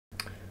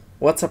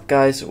What's up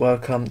guys,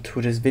 welcome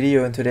to this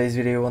video. In today's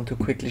video I want to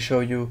quickly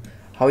show you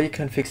how you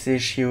can fix the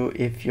issue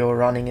if you're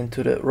running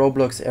into the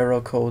Roblox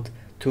error code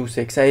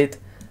 268.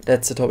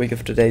 That's the topic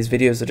of today's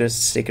video, so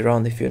just stick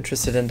around if you're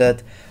interested in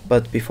that.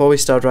 But before we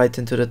start right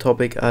into the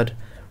topic, I'd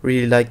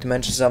really like to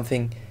mention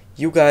something.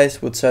 You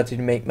guys would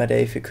certainly make my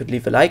day if you could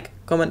leave a like,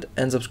 comment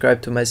and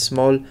subscribe to my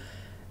small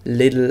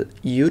little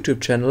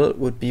YouTube channel.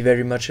 Would be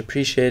very much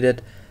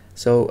appreciated.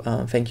 So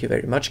thank you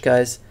very much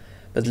guys.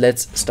 But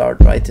let's start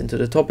right into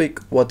the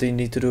topic. What do you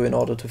need to do in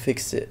order to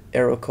fix the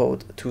error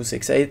code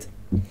 268?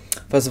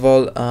 First of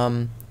all,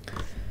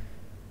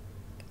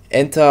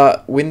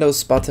 enter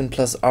Windows button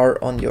plus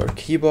R on your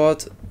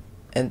keyboard,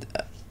 and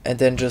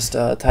then just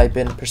type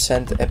in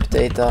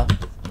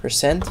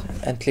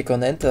 %appdata% and click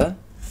on enter.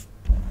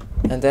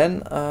 And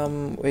then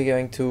we're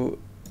going to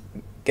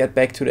get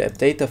back to the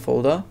appdata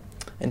folder,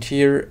 and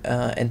here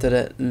enter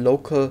the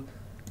local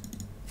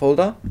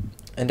folder,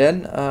 and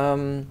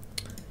then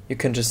you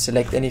can just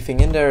select anything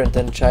in there and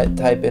then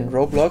type in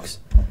Roblox.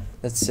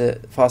 That's the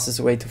fastest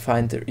way to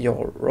find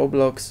your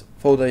Roblox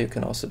folder. You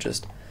can also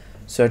just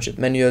search it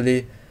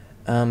manually,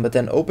 but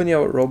then open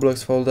your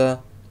Roblox folder,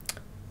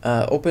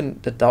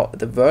 open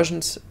the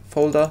versions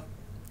folder,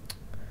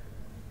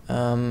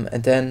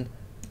 and then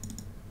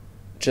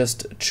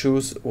just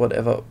choose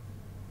whatever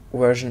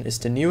version is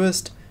the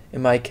newest.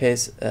 In my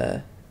case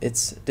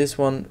it's this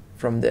one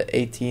from the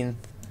 18th,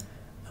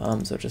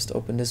 so just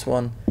open this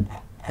one,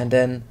 and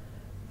then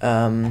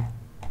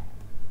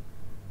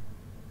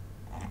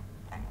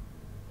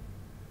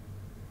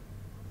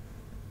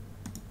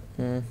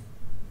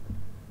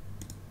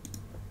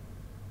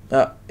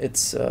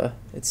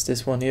it's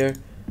this one here,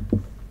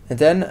 and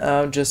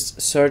then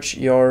just search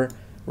your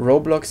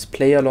Roblox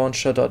player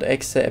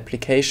launcher.exe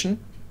application,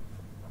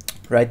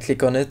 right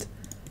click on it,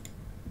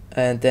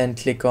 and then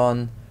click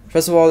on,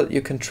 first of all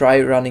you can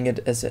try running it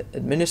as an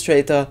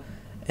administrator,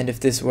 and if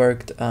this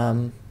worked,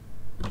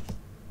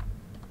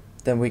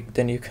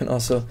 then you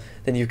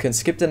can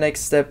skip the next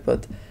step.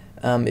 But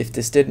if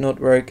this did not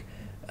work,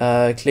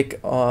 right click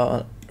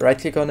on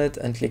it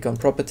and click on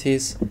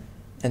properties,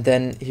 and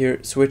then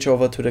here switch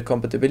over to the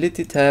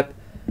compatibility tab,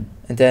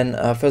 and then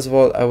first of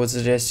all I would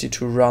suggest you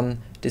to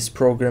run this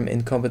program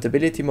in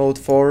compatibility mode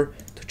 4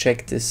 to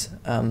check this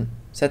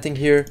setting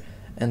here,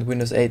 and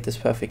Windows 8 is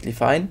perfectly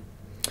fine.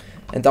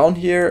 And down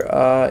here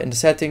in the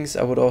settings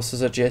I would also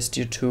suggest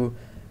you to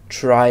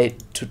try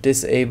to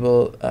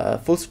disable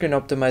full screen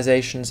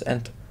optimizations,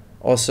 and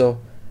also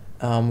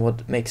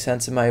what makes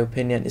sense in my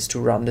opinion is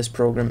to run this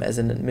program as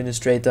an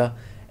administrator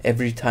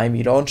every time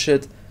you launch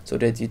it, so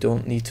that you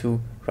don't need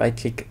to right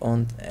click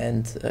on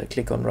and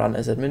click on run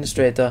as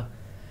administrator.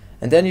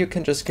 And then you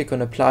can just click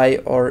on apply,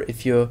 or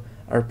if you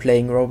are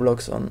playing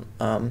Roblox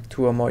on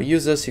 2 or more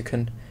users, you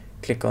can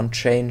click on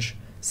change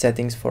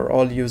settings for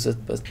all users,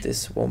 but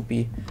this won't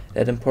be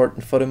that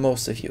important for the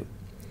most of you.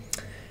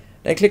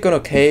 Then click on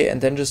OK, and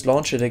then just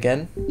launch it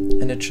again,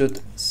 and it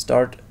should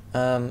start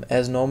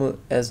as normal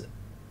as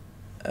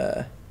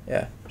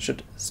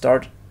should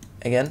start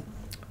again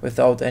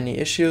without any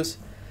issues.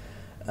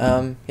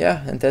 And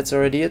that's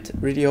already it.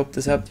 Really hope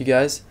this helped you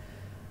guys.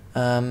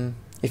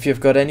 If you've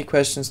got any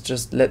questions,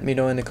 just let me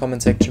know in the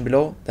comment section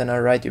below, then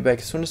I'll write you back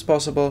as soon as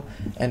possible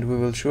and we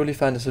will surely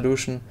find a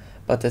solution.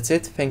 But that's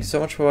it. Thanks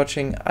so much for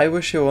watching. I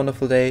wish you a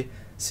wonderful day.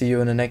 See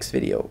you in the next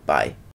video. Bye.